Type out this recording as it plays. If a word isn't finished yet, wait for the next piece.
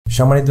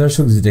সম্মানিত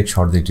দর্শক,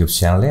 𝗘𝗵𝗵 ইউটিউব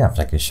চ্যানেলে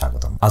আপনাকে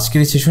স্বাগতম। আজকের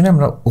এই সেশনে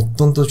আমরা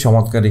অত্যন্ত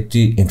চমৎকার একটি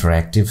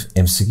ইন্টারঅ্যাক্টিভ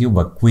এমসিকিউ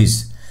বা কুইজ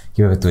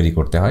কিভাবে তৈরি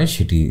করতে হয়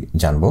সেটি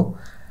জানবো।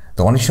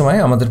 তো অনেক সময়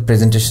আমাদের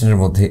প্রেজেন্টেশনের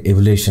মধ্যে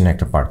ইভ্যালুয়েশন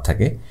একটা পার্ট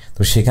থাকে,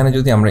 তো সেখানে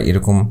যদি আমরা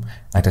এরকম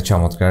একটা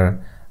চমৎকার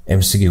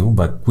এমসিকিউ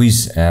বা কুইজ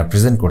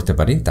প্রেজেন্ট করতে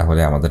পারি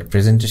তাহলে আমাদের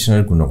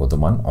প্রেজেন্টেশনের গুণগত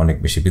মান অনেক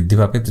বেশি বৃদ্ধি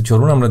পাবে। তো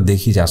চলুন আমরা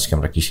দেখি যে আজকে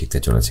আমরা কি শিখতে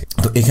চলেছি।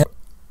 তো এখানে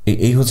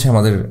এই হচ্ছে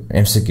আমাদের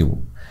এমসিকিউ,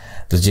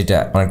 তো যেটা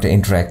অনেকটা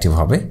ইন্টারঅ্যাক্টিভ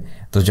হবে।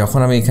 তো যখন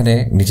আমি এখানে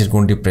নিচের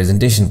কোনটি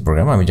প্রেজেন্টেশন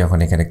প্রোগ্রাম, আমি যখন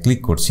এখানে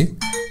ক্লিক করছি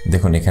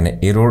দেখুন এখানে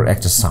এরর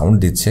একটা সাউন্ড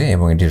দিচ্ছে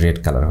এবং এটি রেড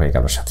কালার হয়ে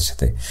গেল সাথে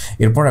সাথে।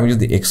 এরপর আমি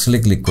যদি এক্সেলে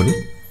ক্লিক করি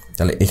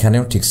তাহলে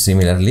এখানেও ঠিক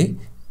সিমিলারলি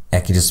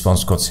একই রেসপন্স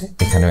করছে,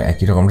 এখানেও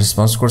একই রকম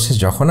রেসপন্স করছে।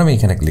 যখন আমি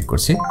এখানে ক্লিক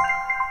করছি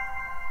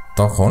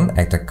তখন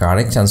একটা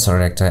কারেক্ট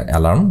আনসারের একটা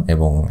অ্যালার্ম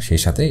এবং সেই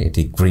সাথে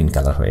এটি গ্রিন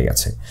কালার হয়ে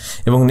গেছে।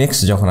 এবং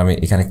নেক্সট যখন আমি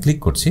এখানে ক্লিক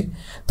করছি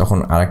তখন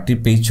আরেকটি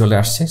পেজ চলে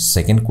আসছে,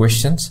 সেকেন্ড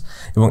কোয়েশ্চেন্স,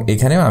 এবং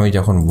এখানেও আমি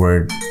যখন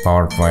ওয়ার্ড,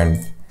 পাওয়ার পয়েন্ট,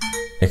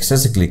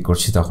 এক্সেসে ক্লিক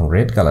করছি তখন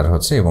রেড কালার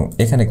হচ্ছে এবং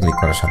এখানে ক্লিক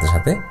করার সাথে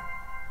সাথে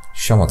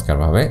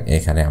চমৎকারভাবে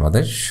এখানে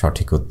আমাদের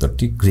সঠিক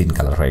উত্তরটি গ্রিন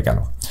কালার হয়ে গেল।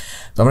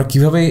 তো আমরা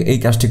কীভাবে এই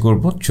কাজটি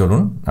করব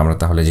চলুন আমরা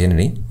তাহলে জেনে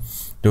নিই।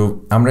 তো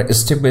আমরা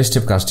স্টেপ বাই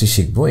স্টেপ কাজটি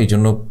শিখব। এই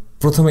জন্য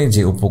প্রথমে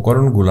যে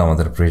উপকরণগুলো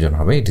আমাদের প্রয়োজন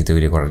হবে এটি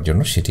তৈরি করার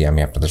জন্য সেটি আমি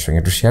আপনাদের সঙ্গে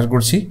একটু শেয়ার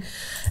করছি।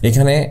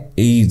 এখানে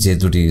এই যে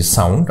দুটি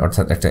সাউন্ড,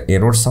 অর্থাৎ একটা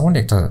এরর সাউন্ড,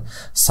 একটা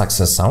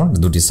সাকসেস সাউন্ড,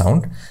 দুটি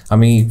সাউন্ড,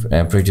 আমি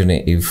প্রয়োজনে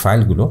এই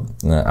ফাইলগুলো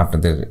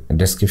আপনাদের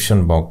ডেসক্রিপশন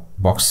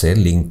বক্সে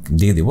লিঙ্ক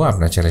দিয়ে দিব,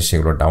 আপনারা চাইলে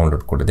সেগুলো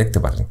ডাউনলোড করে দেখতে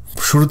পারেন।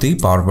 শুরুতেই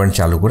পাওয়ার পয়েন্ট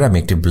চালু করে আমি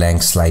একটি ব্ল্যাঙ্ক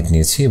স্লাইড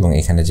নিয়েছি এবং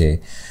এখানে যে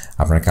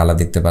আপনারা কালার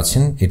দেখতে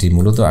পাচ্ছেন এটি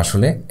মূলত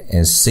আসলে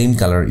সেম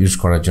কালার ইউজ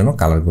করার জন্য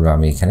কালারগুলো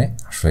আমি এখানে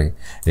আসলে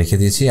রেখে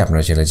দিয়েছি।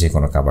 আপনারা চাইলে যে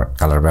কোনো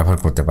কালার ব্যবহার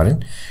করতে পারেন,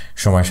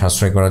 সময়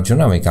সাশ্রয় করার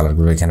জন্য আমি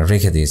কালারগুলো এখানে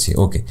রেখে দিয়েছি।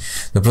 ওকে,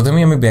 তো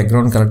প্রথমেই আমি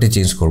ব্যাকগ্রাউন্ড কালারটি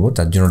চেঞ্জ করব,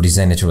 তার জন্য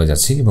ডিজাইনে চলে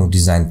যাচ্ছি এবং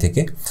ডিজাইন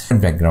থেকে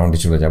ব্যাকগ্রাউন্ডে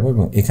চলে যাব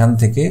এবং এখান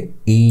থেকে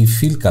এই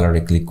ফিল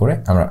কালারে ক্লিক করে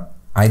আমরা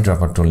আই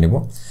ড্রপার টুল নেব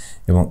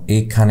এবং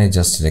এখানে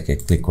জাস্ট এটাকে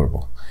ক্লিক করব।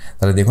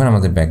 তাহলে দেখুন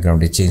আমাদের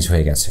ব্যাকগ্রাউন্ডটি চেঞ্জ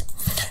হয়ে গেছে।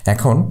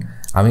 এখন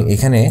আমি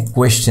এখানে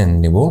কোয়েশ্চেন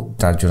নেব,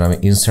 তার জন্য আমি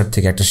ইনসার্ট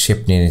থেকে একটা শেপ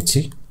নিয়ে নিচ্ছি।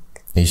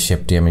 এই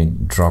শেপটি আমি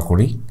ড্র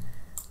করি,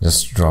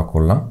 জাস্ট ড্র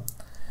করলাম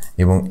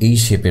এবং এই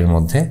শেপের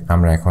মধ্যে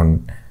আমরা এখন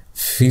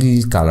ফিল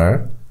কালার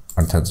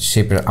অর্থাৎ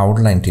শেপের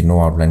আউটলাইনটি নো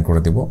আউটলাইন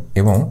করে দেব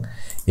এবং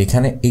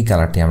এখানে এই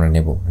কালারটি আমরা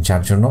নেব,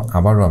 যার জন্য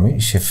আবারও আমি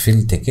শেপ ফিল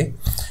থেকে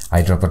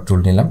আই ড্রপার টুল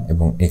নিলাম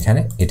এবং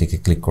এখানে এটিকে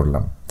ক্লিক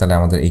করলাম। তাহলে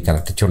আমাদের এই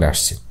কালারটি চলে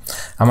আসছে।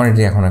 আমার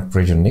এটি এখন আর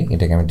প্রয়োজন নেই,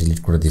 এটাকে আমি ডিলিট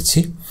করে দিচ্ছি।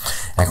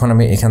 এখন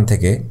আমি এখান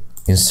থেকে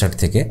ইনসার্ট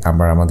থেকে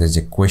আবার আমাদের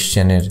যে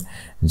কোয়েশ্চেনের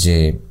যে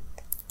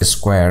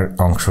স্কোয়ার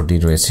অংশটি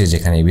রয়েছে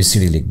যেখানে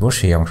এবিসিডি লিখবো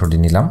সেই অংশটি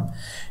নিলাম।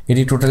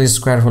 এটি টোটালি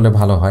স্কোয়ার হলে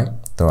ভালো হয়।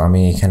 তো আমি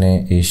এখানে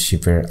এই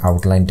শেপের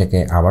আউটলাইনটাকে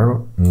আবারও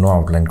নো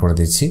আউটলাইন করে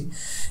দিচ্ছি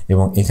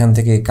এবং এখান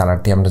থেকে এই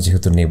কালারটি আমরা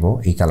যেহেতু নেব,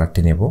 এই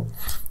কালারটি নেব,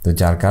 তো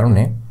যার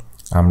কারণে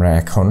আমরা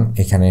এখন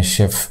এখানে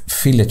শেপ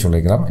ফিলে চলে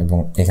গেলাম এবং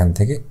এখান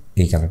থেকে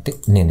এই কালারটি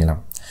নিয়ে নিলাম।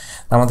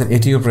 আমাদের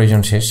এটিও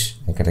প্রয়োজন শেষ,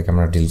 এটাকে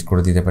আমরা ডিলিট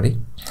করে দিতে পারি।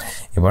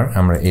 এবার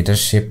আমরা এটার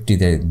শেপটি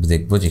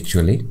দেখবো যে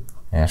অ্যাকচুয়ালি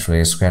আসলে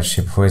স্কোয়ার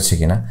শেপ হয়েছে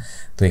কিনা।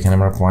 তো এখানে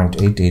আমরা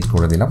 0.88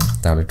 করে দিলাম,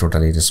 তাহলে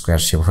টোটালি এটা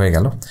স্কোয়ার শেপ হয়ে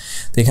গেল।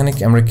 তো এখানে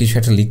আমরা কিছু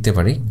একটা লিখতে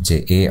পারি যে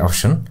এ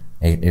অপশন,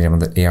 এর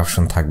আমাদের এ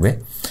অপশন থাকবে,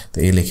 তো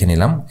এ লিখে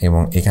নিলাম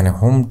এবং এখানে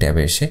হোম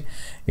ট্যাবে এসে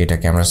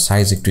এটাকে আমরা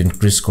সাইজ একটু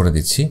ইনক্রিজ করে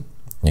দিচ্ছি।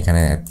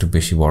 এখানে একটু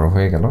বেশি বড়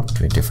হয়ে গেল,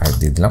 25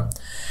 দিয়ে দিলাম।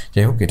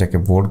 যাই হোক, এটাকে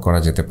বোল্ড করা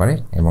যেতে পারে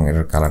এবং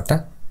এটার কালারটা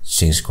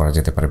চেঞ্জ করা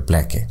যেতে পারে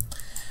ব্ল্যাকে।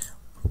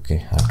 ওকে,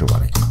 আর একটু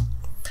বাড়াই।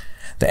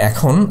 তো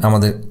এখন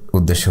আমাদের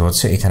উদ্দেশ্য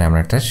হচ্ছে এখানে আমরা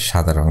একটা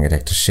সাদা রঙের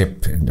একটা শেপ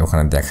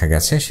ওখানে দেখা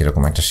গেছে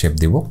সেরকম একটা শেপ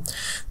দিব।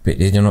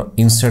 এই জন্য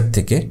ইনসার্ট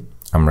থেকে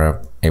আমরা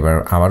এবার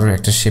আবারও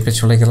একটা শেপে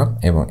চলে গেলাম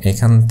এবং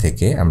এখান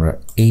থেকে আমরা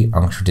এই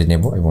অংশটি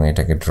নেব এবং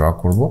এটাকে ড্র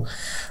করব।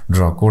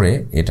 ড্র করে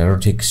এটারও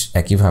ঠিক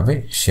একইভাবে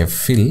শেপ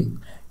ফিল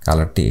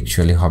কালারটি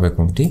অ্যাকচুয়ালি হবে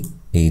কোনটি,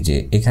 এই যে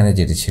এখানে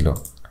যেটি ছিল,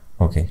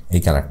 ওকে,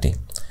 এই কালারটি।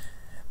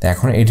 তো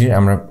এখন এটির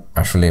আমরা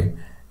আসলে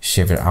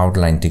শেপের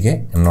আউটলাইনটিকে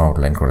নো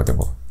আউটলাইন করে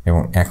দেব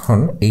এবং এখন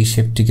এই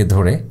শেপটিকে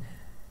ধরে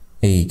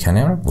এইখানে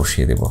আমরা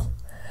বসিয়ে দেব।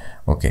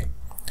 ওকে,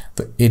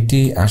 তো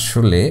এটি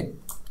আসলে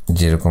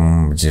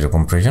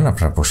যেরকম প্রয়োজন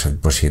আপনারা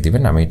বসিয়ে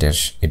দিবেন। আমি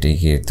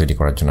এটিকে তৈরি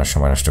করার জন্য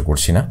সময় নষ্ট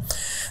করছি না।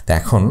 তো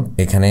এখন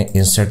এখানে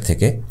ইনসার্ট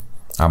থেকে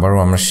আবারও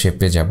আমরা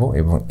শেপে যাব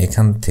এবং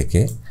এখান থেকে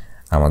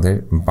আমাদের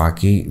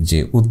বাকি যে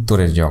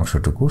উত্তরের যে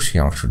অংশটুকু সেই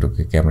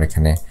অংশটুকুকে আমরা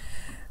এখানে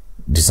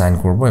ডিজাইন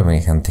করব এবং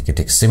এখান থেকে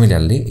ঠিক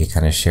সিমিলারলি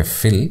এখানে শেপ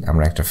ফিল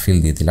আমরা একটা ফিল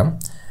দিয়ে দিলাম,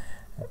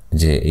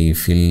 যে এই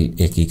ফিল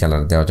একই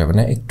কালার দেওয়া যাবে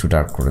না, একটু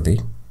ডার্ক করে দিই।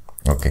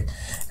 ওকে,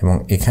 এবং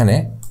এখানে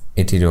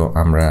এটিরও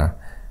আমরা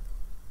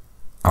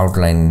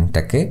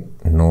আউটলাইনটাকে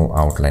নো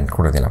আউটলাইন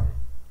করে দিলাম।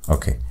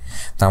 ওকে,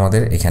 তো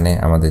আমাদের এখানে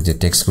আমাদের যে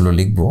টেক্সটগুলো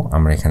লিখবো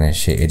আমরা এখানে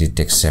সে এডিট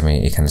টেক্সটে আমি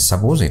এখানে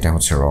সাপোজ এটা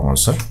হচ্ছে রং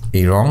আনসার,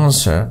 এই রং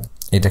আনসার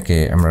এটাকে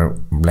আমরা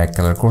ব্ল্যাক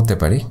কালার করতে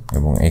পারি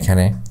এবং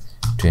এখানে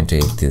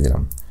 28 দিয়ে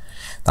দিলাম।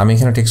 তো আমি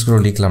এখানে টেক্সটগুলো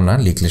লিখলাম না,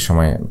 লিখলে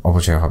সময়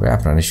অপচয় হবে,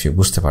 আপনারা নিশ্চয়ই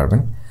বুঝতে পারবেন।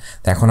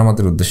 তো এখন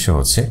আমাদের উদ্দেশ্য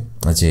হচ্ছে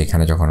যে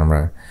এখানে যখন আমরা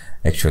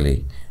অ্যাকচুয়ালি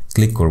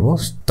ক্লিক করব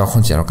তখন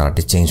যেন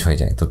কালারটি চেঞ্জ হয়ে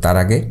যায়। তো তার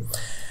আগে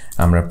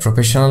আমরা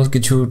প্রফেশনাল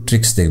কিছু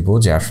ট্রিক্স দেখব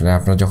যে আসলে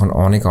আপনারা যখন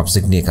অনেক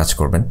অবজেক্ট নিয়ে কাজ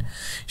করবেন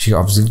সেই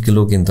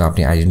অবজেক্টগুলো কিন্তু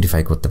আপনি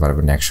আইডেন্টিফাই করতে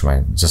পারবেন না একসময়।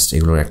 জাস্ট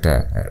এগুলোর একটা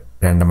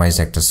র্যান্ডামাইজ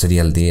একটা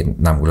সিরিয়াল দিয়ে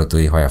নামগুলো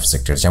তৈরি হয়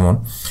অবজেক্টের। যেমন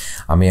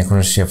আমি এখন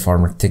শেপ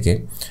ফরম্যাট থেকে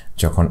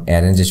যখন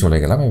অ্যারেঞ্জে চলে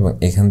গেলাম এবং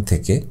এখান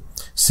থেকে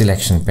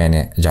সিলেকশন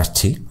প্যানে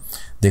যাচ্ছি,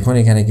 দেখুন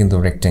এখানে কিন্তু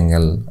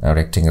রেক্টেঙ্গেল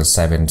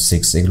 7,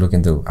 6 এগুলো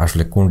কিন্তু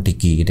আসলে কোনটি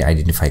কি এটা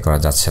আইডেন্টিফাই করা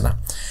যাচ্ছে না।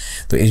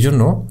 তো এই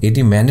জন্য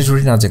এটি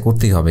ম্যান্ডেটরি না যে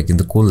করতেই হবে,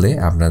 কিন্তু করলে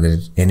আপনাদের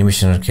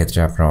অ্যানিমেশনের ক্ষেত্রে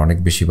আপনারা অনেক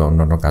বেশি বা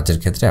অন্যান্য কাজের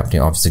ক্ষেত্রে আপনি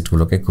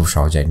অবজেক্টগুলোকে খুব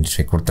সহজে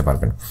আইডেন্টিফাই করতে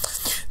পারবেন।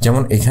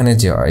 যেমন এখানে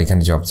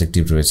যে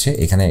অবজেক্টিভ রয়েছে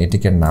এখানে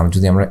এটিকে নাম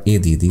যদি আমরা এ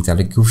দিয়ে দিই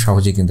তাহলে খুব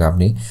সহজেই কিন্তু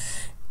আপনি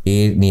এ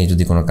নিয়ে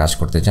যদি কোনো কাজ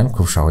করতে চান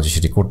খুব সহজে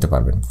সেটি করতে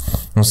পারবেন।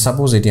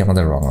 সাপোজ এটি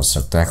আমাদের রং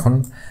আনসার, তো এখন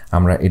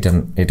আমরা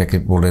এটাকে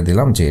বলে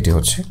দিলাম যে এটি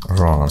হচ্ছে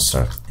রং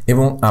আনসার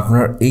এবং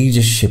আপনার এই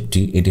যে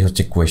শেপটি এটি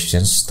হচ্ছে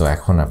কোয়েশ্চেন্স। তো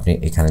এখন আপনি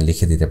এখানে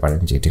লিখে দিতে পারেন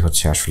যে এটি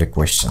হচ্ছে আসলে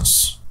কোয়েশ্চেন্স।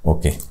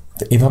 ওকে,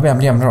 তো এইভাবে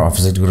আপনি আপনার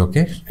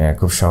অবজেক্টগুলোকে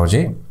খুব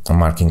সহজেই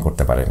মার্কিং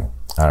করতে পারেন।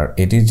 আর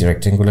এটি যে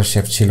রেক্টেঙ্গুলার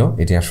শেপ ছিল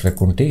এটি আসলে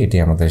কোনটি, এটি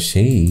আমাদের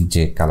সেই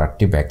যে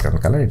কালারটি ব্যাকগ্রাউন্ড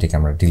কালার, এটিকে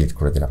আমরা ডিলিট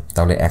করে দিলাম।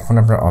 তাহলে এখন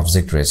আপনার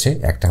অবজেক্ট রয়েছে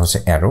একটা হচ্ছে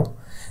অ্যারো,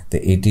 তো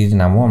এটির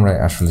নামও আমরা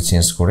আসলে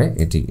চেঞ্জ করে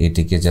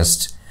এটিকে জাস্ট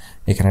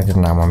এখানে একটা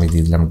নাম আমি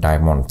দিয়ে দিলাম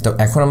ডায়মন্ড। তো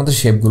এখন আমাদের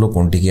শেপগুলো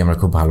কোনটি কি আমরা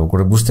খুব ভালো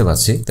করে বুঝতে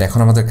পারছি। তো এখন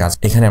আমাদের কাজ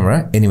এখানে আমরা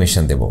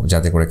অ্যানিমেশন দেব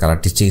যাতে করে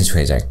কালারটি চেঞ্জ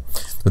হয়ে যায়।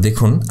 তো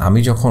দেখুন আমি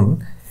যখন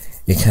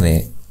এখানে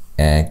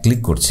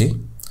ক্লিক করছি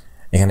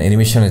এখানে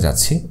অ্যানিমেশনে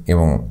যাচ্ছি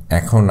এবং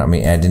এখন আমি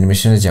অ্যাড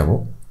অ্যানিমেশনে যাব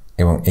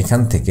এবং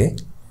এখান থেকে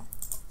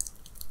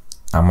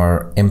আমার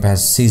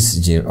এমপ্যাসিস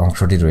যে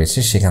অংশটি রয়েছে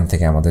সেখান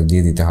থেকে আমাদের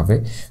দিয়ে দিতে হবে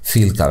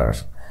ফিল কালার।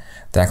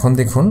 তো এখন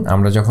দেখুন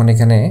আমরা যখন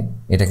এখানে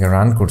এটাকে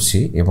রান করছি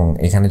এবং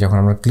এখানে যখন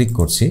আমরা ক্লিক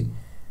করছি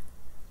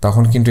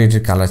তখন কিন্তু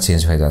এটির কালার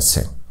চেঞ্জ হয়ে যাচ্ছে।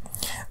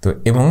 তো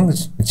এবং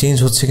চেঞ্জ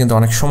হচ্ছে কিন্তু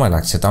অনেক সময়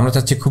লাগছে, তো আমরা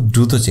চাচ্ছি খুব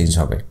দ্রুত চেঞ্জ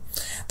হবে।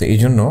 তো এই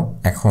জন্য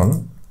এখন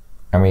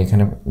আমি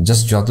এখানে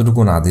জাস্ট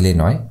যতটুকু না দিলেই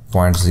নয়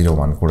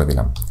 0.01 করে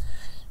দিলাম,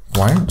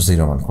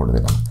 0.01 করে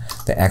দিলাম।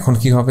 তো এখন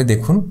কি হবে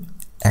দেখুন,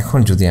 এখন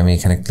যদি আমি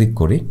এখানে ক্লিক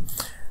করি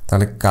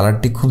তাহলে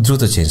কালারটি খুব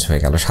দ্রুত চেঞ্জ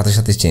হয়ে গেল, সাথে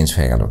সাথে চেঞ্জ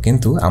হয়ে গেল,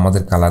 কিন্তু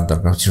আমাদের কালার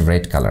দরকার হচ্ছে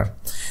রেড কালার।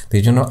 তো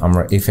এই জন্য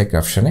আমরা ইফেক্ট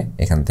অপশানে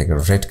এখান থেকে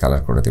রেড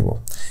কালার করে দেব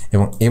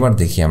এবং এবার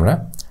দেখি আমরা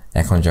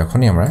এখন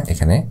যখনই আমরা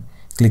এখানে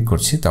ক্লিক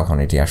করছি তখন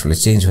এটি আসলে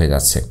চেঞ্জ হয়ে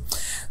যাচ্ছে।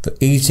 তো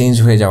এই চেঞ্জ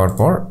হয়ে যাওয়ার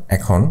পর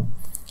এখন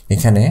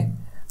এখানে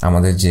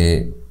আমাদের যে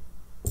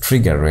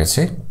ট্রিগার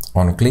রয়েছে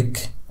অন ক্লিক,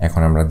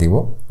 এখন আমরা দিব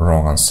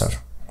রং আনসার।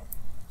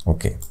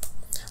 ওকে,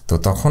 তো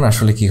তখন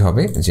আসলে কি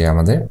হবে যে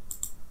আমাদের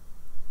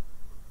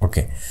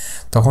ওকে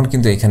তখন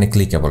কিন্তু এখানে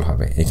ক্লিকেবল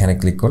হবে, এখানে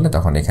ক্লিক করলে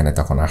তখন এখানে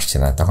তখন আসছে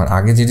না, তখন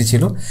আগে যেটি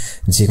ছিল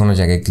যে কোনো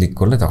জায়গায় ক্লিক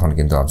করলে তখন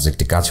কিন্তু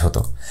অবজেক্টটি কাজ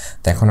হতো।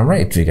 তো এখন আমরা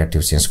এই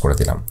ট্রিগারটিও চেঞ্জ করে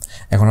দিলাম।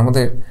 এখন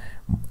আমাদের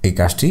এই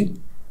কাজটি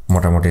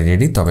মোটামুটি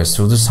রেডি, তবে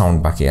শুধু সাউন্ড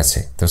বাকি আছে।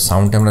 তো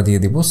সাউন্ড আমরা দিয়ে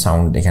দিব,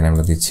 সাউন্ড এখানে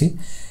আমরা দিচ্ছি।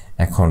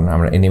 এখন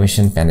আমরা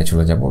অ্যানিমেশন প্যানে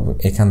চলে যাব এবং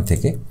এখান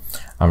থেকে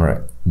আমরা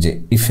যে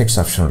ইফেক্টস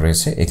অপশন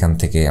রয়েছে এখান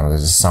থেকে আমাদের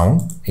যে সাউন্ড,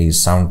 এই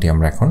সাউন্ডটি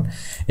আমরা এখন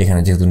এখানে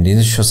যেহেতু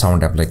নিজস্ব সাউন্ড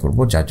অ্যাপ্লাই করব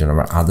যার জন্য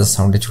আমরা আদার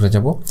সাউন্ডে চলে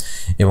যাব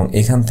এবং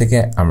এখান থেকে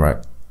আমরা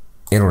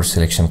এরর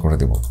সিলেকশন করে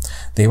দেব।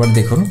 তো এবার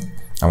দেখুন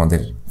আমাদের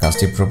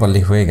কাজটি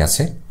প্রপারলি হয়ে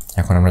গেছে।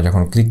 এখন আমরা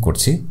যখন ক্লিক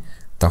করছি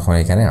তখন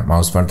এখানে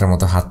মাউস পয়েন্টার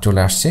মতো হাত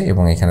চলে আসছে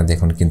এবং এখানে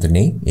দেখুন কিন্তু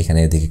নেই, এখানে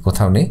এদিকে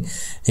কোথাও নেই।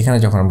 এখানে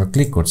যখন আমরা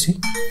ক্লিক করছি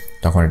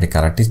তখন এটি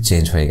কালারটি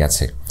চেঞ্জ হয়ে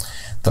গেছে।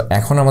 তো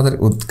এখন আমাদের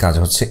কাজ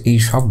হচ্ছে এই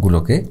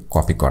সবগুলোকে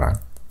কপি করা,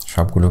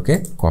 সবগুলোকে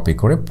কপি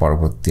করে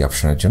পরবর্তী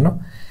অপশনের জন্য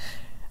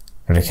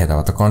রেখে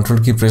দেওয়া। তো কন্ট্রোল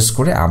কি প্রেস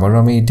করে আবারও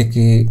আমি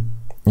এটাকে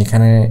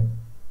এখানে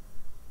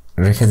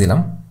রেখে দিলাম।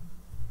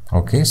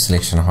 ওকে,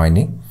 সিলেকশন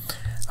হয়নি,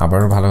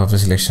 আবারও ভালোভাবে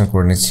সিলেকশন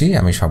করে নিচ্ছি।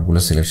 আমি সবগুলো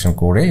সিলেকশন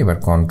করে এবার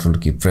কন্ট্রোল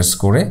কি প্রেস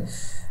করে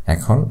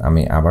এখন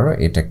আমি আবারও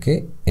এটাকে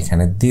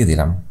এখানে দিয়ে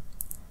দিলাম।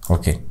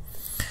 ওকে,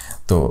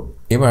 তো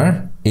এবার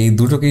এই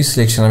দুটোকেই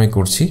সিলেকশন আমি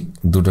করছি,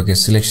 দুটোকে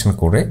সিলেকশন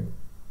করে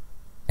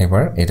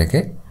এবার এটাকে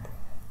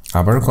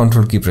আবারও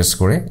কন্ট্রোল কি প্রেস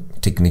করে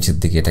ঠিক নিচের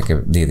দিকে এটাকে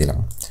দিয়ে দিলাম।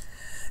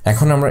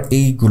 এখন আমরা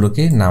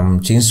এইগুলোকে নাম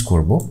চেঞ্জ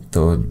করব।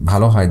 তো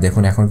ভালো হয়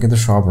দেখুন এখন কিন্তু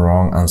সব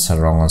রং আনসার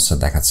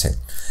দেখাচ্ছে।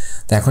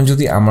 তো এখন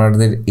যদি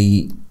আমাদের এই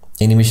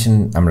অ্যানিমেশন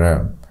আমরা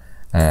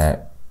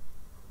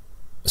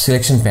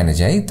সিলেকশন প্যানে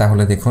যাই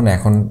তাহলে দেখুন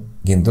এখন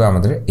কিন্তু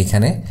আমাদের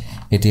এখানে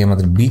এটি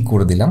আমাদের বি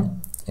করে দিলাম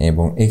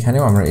এবং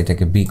এখানেও আমরা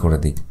এটাকে বি করে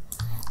দিই,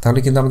 তাহলে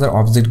কিন্তু আমাদের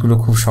অবজেক্টগুলো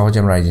খুব সহজে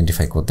আমরা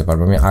আইডেন্টিফাই করতে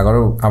পারবো। আমি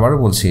আবারও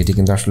বলছি এটি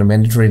কিন্তু আসলে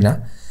ম্যান্ডেটরি না,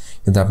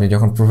 কিন্তু আপনি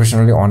যখন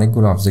প্রফেশনালি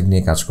অনেকগুলো অবজেক্ট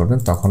নিয়ে কাজ করবেন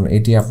তখন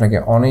এটি আপনাকে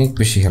অনেক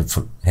বেশি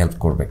হেল্প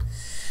করবে।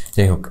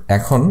 যাই হোক,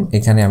 এখন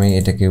এখানে আমি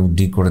এটাকে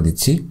ডি করে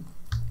দিচ্ছি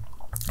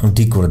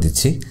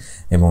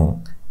এবং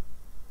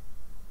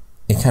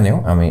এখানেও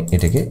আমি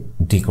এটাকে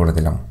ডি করে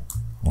দিলাম।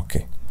 ওকে,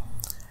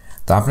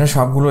 তো আপনার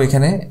সবগুলো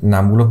এখানে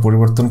নামগুলো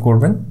পরিবর্তন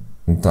করবেন।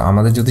 তো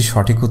আমাদের যদি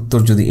সঠিক উত্তর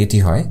যদি এটি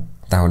হয়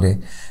তাহলে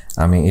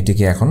আমি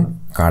এটিকে এখন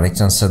কারেক্ট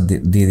আনসার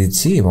দিয়ে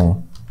দিচ্ছি এবং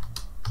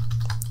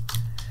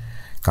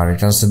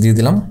কারেক্ট আনসার দিয়ে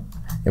দিলাম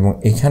এবং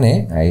এখানে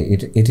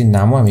এটির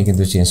নামও আমি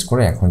কিন্তু চেঞ্জ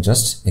করে এখন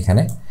জাস্ট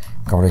এখানে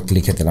কারেক্ট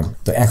লিখে দিলাম।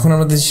 তো এখন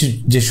আমাদের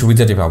যে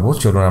সুবিধাটি পাবো,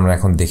 চলুন আমরা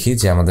এখন দেখি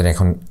যে আমাদের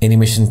এখন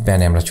অ্যানিমেশন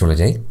প্যানে আমরা চলে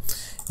যাই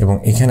এবং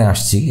এখানে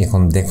আসছি।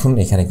 এখন দেখুন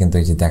এখানে কিন্তু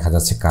এই যে দেখা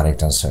যাচ্ছে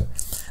কারেক্ট আনসার।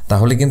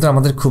 তাহলে কিন্তু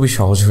আমাদের খুবই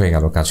সহজ হয়ে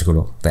গেল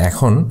কাজগুলো। তো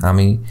এখন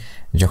আমি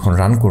যখন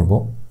রান করব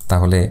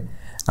তাহলে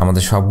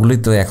আমাদের সবগুলোই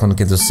তো এখন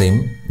কিন্তু সেম,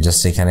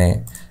 জাস্ট এখানে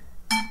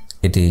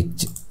এটি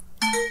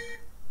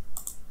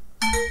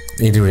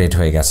রেড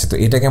হয়ে গেছে। তো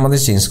এটাকে আমাদের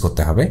চেঞ্জ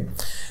করতে হবে।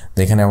 তো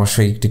এখানে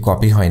অবশ্যই একটি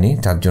কপি হয়নি,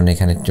 তার জন্য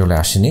এখানে চলে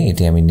আসেনি,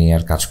 এটি আমি নিয়ে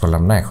আর কাজ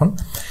করলাম না। এখন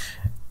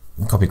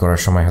কপি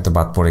করার সময় হয়তো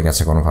বাদ পড়ে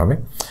গেছে কোনোভাবে।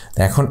 তো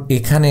এখন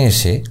এখানে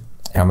এসে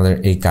আমাদের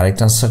এই কারেক্ট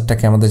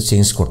আনসারটাকে আমাদের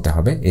চেঞ্জ করতে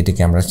হবে।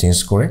 এটিকে আমরা চেঞ্জ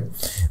করে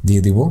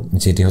দিয়ে দিব,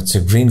 যেটি হচ্ছে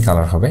গ্রিন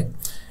কালার হবে।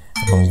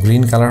 এবং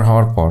গ্রিন কালার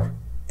হওয়ার পর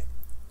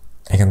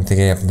এখান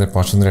থেকে আপনাদের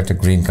পছন্দের একটা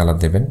গ্রিন কালার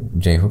দেবেন।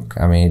 যাই হোক,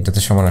 আমি এটাতে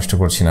সময় নষ্ট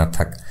করছি না,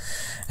 থাক।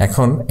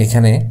 এখন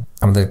এখানে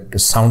আমাদের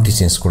সাউন্ডটি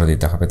চেঞ্জ করে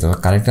দিতে হবে। তো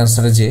কারেক্ট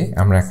আনসারে যে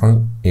আমরা এখন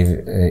এর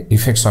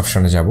ইফেক্টস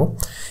অপশনে যাব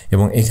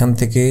এবং এখান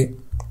থেকে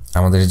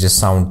আমাদের যে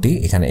সাউন্ডটি,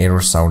 এখানে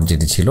এরর সাউন্ড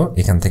যেটি ছিল,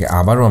 এখান থেকে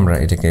আবারও আমরা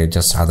এটাকে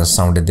জাস্ট আদার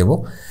সাউন্ডে দেব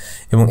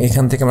এবং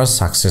এখান থেকে আমরা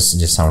সাকসেস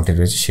যে সাউন্ডটি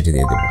রয়েছে সেটি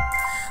দিয়ে দেব।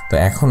 তো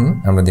এখন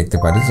আমরা দেখতে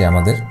পারি যে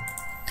আমাদের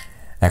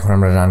এখন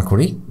আমরা রান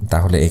করি,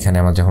 তাহলে এখানে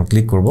আমরা যখন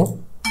ক্লিক করব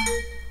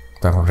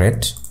তখন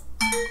রেড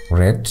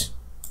রেড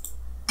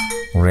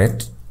রেড,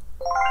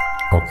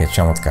 ওকে,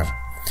 চমৎকার।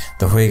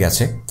 তো হয়ে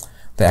গেছে।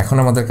 তো এখন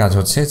আমাদের কাজ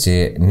হচ্ছে যে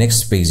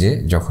নেক্সট পেজে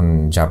যখন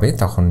যাবে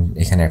তখন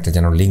এখানে একটা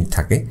যেন লিঙ্ক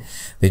থাকে।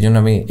 এই জন্য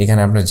আমি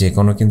এখানে আপনার যে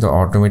কোনো কিন্তু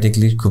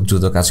অটোমেটিকলি খুব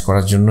দ্রুত কাজ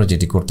করার জন্য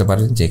যেটি করতে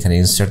পারেন যে এখানে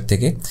ইনসার্ট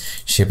থেকে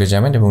শেপে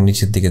যাবেন এবং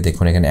নিচের দিকে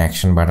দেখুন এখানে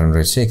অ্যাকশন বাটন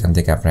রয়েছে, এখান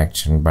থেকে আপনার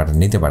অ্যাকশন বাটন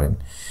নিতে পারেন।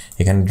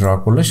 এখানে ড্র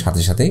করলে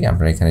সাথে সাথেই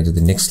আপনারা এখানে যদি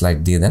নেক্সট স্লাইড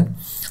দিয়ে দেন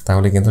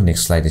তাহলে কিন্তু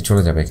নেক্সট স্লাইডে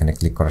চলে যাবে এখানে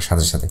ক্লিক করার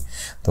সাথে সাথে।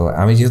 তো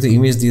আমি যেহেতু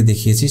ইমেজ দিয়ে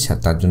দেখিয়েছি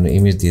তার জন্য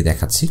ইমেজ দিয়ে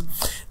দেখাচ্ছি।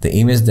 তো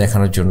ইমেজ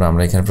দেখানোর জন্য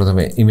আমরা এখানে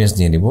প্রথমে ইমেজ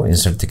নিয়ে নিব,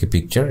 ইনসার্ট থেকে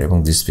পিকচার এবং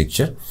দিস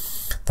পিকচার।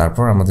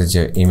 তারপর আমাদের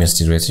যে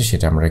ইমেজটি রয়েছে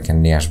সেটা আমরা এখানে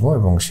নিয়ে আসবো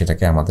এবং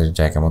সেটাকে আমাদের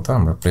জায়গা মতো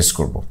আমরা প্রেস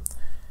করব।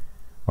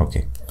 ওকে,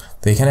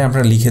 তো এখানে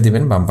আপনারা লিখে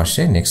দেবেন বাম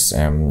পাশে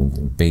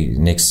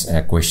নেক্সট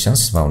কোয়েশ্চেন্স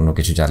বা অন্য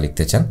কিছু যা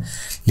লিখতে চান।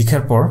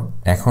 লিখার পর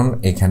এখন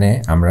এখানে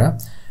আমরা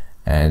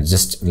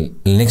জাস্ট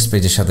নেক্সট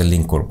পেজের সাথে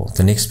লিঙ্ক করব।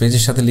 তো নেক্সট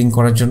পেজের সাথে লিঙ্ক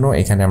করার জন্য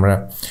এখানে আমরা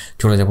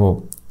চলে যাব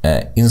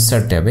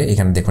ইনসার্ট ট্যাবে।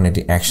 এখানে দেখুন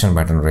এটি অ্যাকশন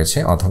বাটন রয়েছে,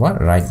 অথবা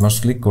রাইট মাউস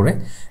ক্লিক করে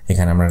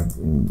এখানে আমরা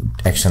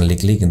অ্যাকশন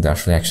লিখলেই কিন্তু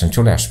আসলে অ্যাকশন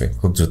চলে আসবে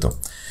খুব দ্রুত।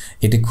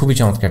 এটি খুবই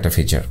চমৎকার একটা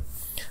ফিচার।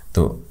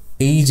 তো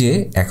এই যে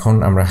এখন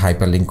আমরা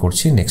হাইপার লিঙ্ক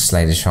করছি নেক্সট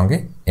স্লাইডের সঙ্গে,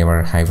 এবার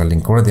হাইপার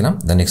লিঙ্ক করে দিলাম।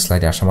 দ্য নেক্সট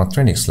স্লাইডে আসা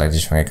মাত্রই নেক্সট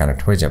স্লাইডের সঙ্গে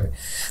কানেক্ট হয়ে যাবে।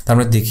 তো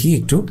আমরা দেখি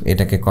একটু,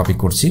 এটাকে কপি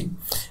করছি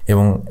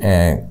এবং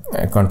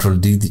কন্ট্রোল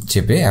ডি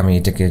চেপে আমি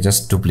এটাকে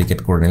জাস্ট ডুপ্লিকেট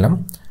করে নিলাম।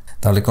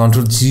 তাহলে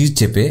কন্ট্রোল জি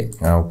চেপে,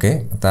 ওকে,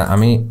 তা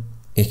আমি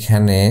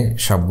এখানে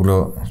সবগুলো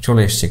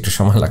চলে এসছে, একটু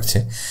সময় লাগছে।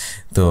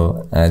 তো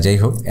যাই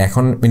হোক,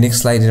 এখন নেক্সট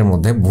স্লাইডের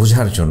মধ্যে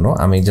বোঝার জন্য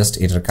আমি জাস্ট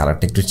এটার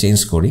কালারটা একটু চেঞ্জ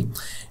করি,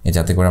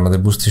 যাতে করে আমাদের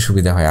বুঝতে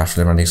সুবিধা হয়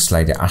আসলে আমরা নেক্সট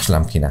স্লাইডে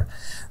আসলাম কিনা।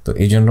 তো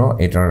এই জন্য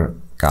এটার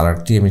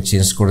কালারটি আমি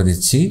চেঞ্জ করে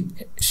দিচ্ছি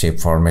শেপ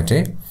ফরম্যাটে।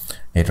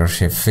 এটার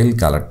শেপ ফিল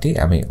কালারটি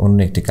আমি অন্য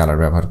একটি কালার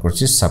ব্যবহার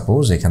করছি,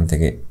 সাপোজ এখান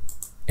থেকে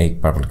এই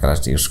পার্পল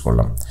কালারটি ইউজ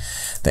করলাম।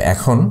 তো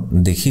এখন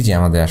দেখি যে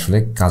আমাদের আসলে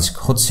কাজ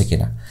হচ্ছে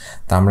কিনা।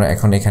 তা আমরা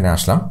এখন এখানে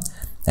আসলাম,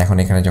 এখন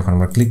এখানে যখন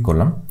আমরা ক্লিক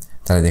করলাম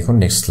তাহলে দেখুন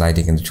নেক্সট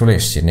স্লাইডে কিন্তু চলে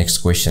এসছে, নেক্সট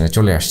কোয়েশ্চেনে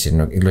চলে আসছে।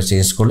 এগুলো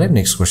চেঞ্জ করলে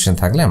নেক্সট কোয়েশ্চেন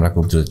থাকলে আমরা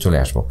খুব দ্রুত চলে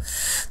আসবো।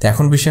 তো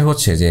এখন বিষয়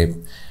হচ্ছে যে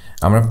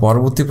আমরা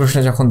পরবর্তী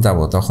প্রশ্নে যখন যাব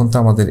তখন তো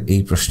আমাদের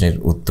এই প্রশ্নের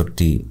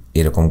উত্তরটি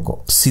এরকম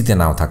সিতে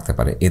নাও থাকতে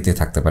পারে, এতে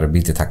থাকতে পারে,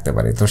 বিতে থাকতে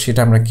পারে। তো সেটা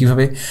আমরা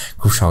কিভাবে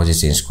খুব সহজে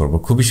চেঞ্জ করব?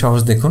 খুবই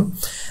সহজ। দেখুন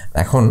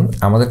এখন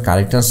আমাদের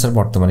কারেক্ট আনসার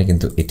বর্তমানে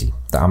কিন্তু এটি।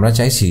 তো আমরা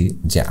চাইছি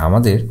যে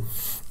আমাদের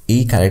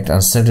এই কারেক্ট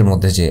আনসারের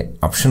মধ্যে যে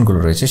অপশনগুলো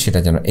রয়েছে সেটা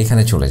যেন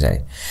এখানে চলে যায়।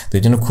 তো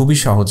এই জন্য খুবই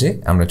সহজে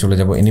আমরা চলে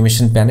যাব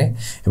অ্যানিমেশন প্যানে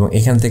এবং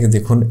এখান থেকে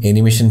দেখুন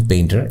অ্যানিমেশন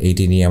পেইন্টার,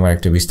 এইটি নিয়ে আমার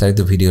একটা বিস্তারিত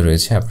ভিডিও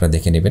রয়েছে, আপনারা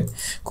দেখে নেবেন।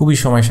 খুবই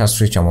সময়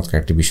সাশ্রয়ী চমৎকার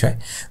একটি বিষয়।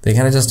 তো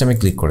এখানে জাস্ট আমি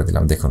ক্লিক করে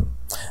দিলাম, দেখুন।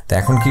 তো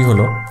এখন কি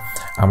হলো,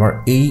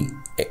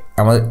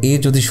 আমাদের এ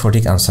যদি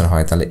সঠিক আনসার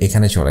হয় তাহলে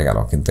এখানে চলে গেল,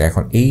 কিন্তু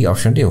এখন এই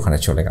অপশনটি ওখানে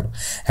চলে গেল।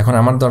 এখন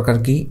আমার দরকার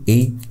কি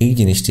এই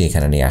জিনিসটি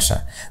এখানে নিয়ে আসা।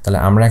 তাহলে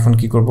আমরা এখন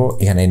কি করব,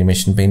 এখানে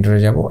অ্যানিমেশন পেইন্টারে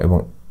যাব এবং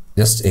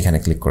জাস্ট এখানে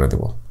ক্লিক করে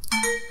দেব।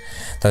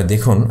 তাহলে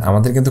দেখুন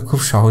আমাদের কিন্তু খুব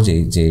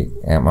সহজেই যে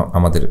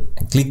আমাদের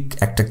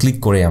একটা ক্লিক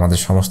করে আমাদের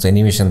সমস্ত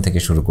অ্যানিমেশন থেকে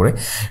শুরু করে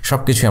সব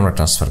কিছুই আমরা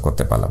ট্রান্সফার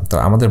করতে পারলাম। তো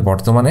আমাদের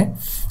বর্তমানে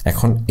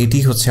এখন এটি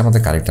হচ্ছে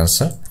আমাদের কারেক্ট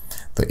আনসার।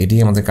 তো এটি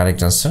আমাদের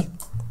কারেক্ট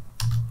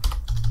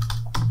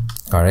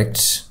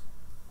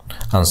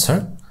আনসার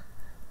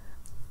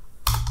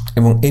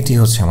এবং এটি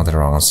হচ্ছে আমাদের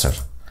রং আনসার।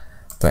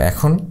 তো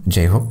এখন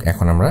যাই হোক,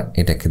 এখন আমরা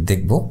এটাকে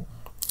দেখব।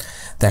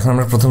 তো এখন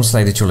আমরা প্রথম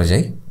স্লাইডে চলে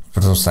যাই।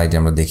 প্রথম স্লাইডে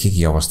আমরা দেখি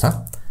কি অবস্থা।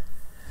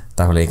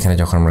 তাহলে এখানে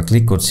যখন আমরা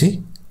ক্লিক করছি,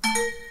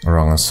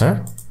 wrong answer,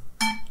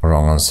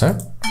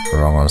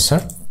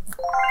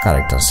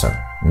 correct answer.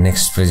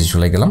 Next পেজে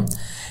চলে গেলাম।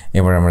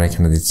 এবার আমরা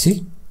এখানে দিচ্ছি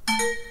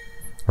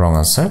রং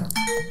আনসার,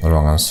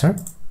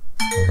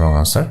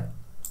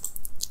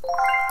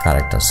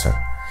 কারেক্ট আনসার।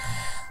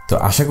 তো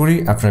আশা করি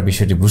আপনারা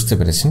বিষয়টি বুঝতে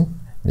পেরেছেন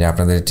যে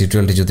আপনাদের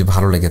টিউটোরিয়ালটি যদি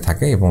ভালো লেগে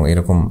থাকে এবং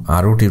এরকম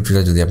আরও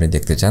টিউটোরিয়াল যদি আপনি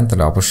দেখতে চান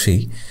তাহলে অবশ্যই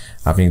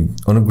আপনি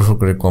অনুগ্রহ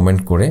করে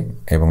কমেন্ট করে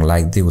এবং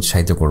লাইক দিয়ে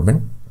উৎসাহিত করবেন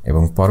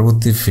এবং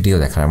পরবর্তী ভিডিও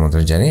দেখার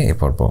আমন্ত্রণ জানিয়ে এই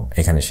পর্ব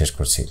এখানে শেষ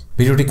করছি।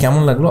 ভিডিওটি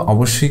কেমন লাগলো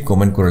অবশ্যই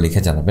কমেন্ট করে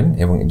লিখে জানাবেন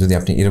এবং যদি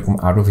আপনি এরকম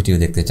আরও ভিডিও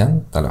দেখতে চান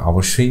তাহলে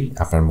অবশ্যই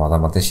আপনার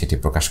মতামতে সেটি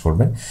প্রকাশ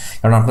করবেন,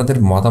 কারণ আপনাদের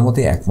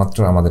মতামতই একমাত্র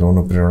আমাদের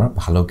অনুপ্রেরণা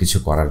ভালো কিছু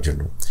করার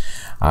জন্য।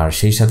 আর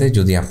সেই সাথে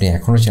যদি আপনি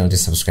এখনও চ্যানেলটি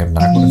সাবস্ক্রাইব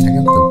না করে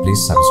থাকেন তাহলে প্লিজ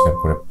সাবস্ক্রাইব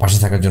করে পাশে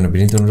থাকার জন্য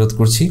বিনীত অনুরোধ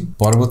করছি।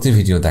 পরবর্তী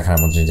ভিডিও দেখার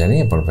আমন্ত্রণ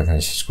জানিয়ে পর্ব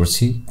এখানে শেষ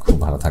করছি। খুব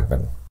ভালো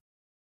থাকবেন।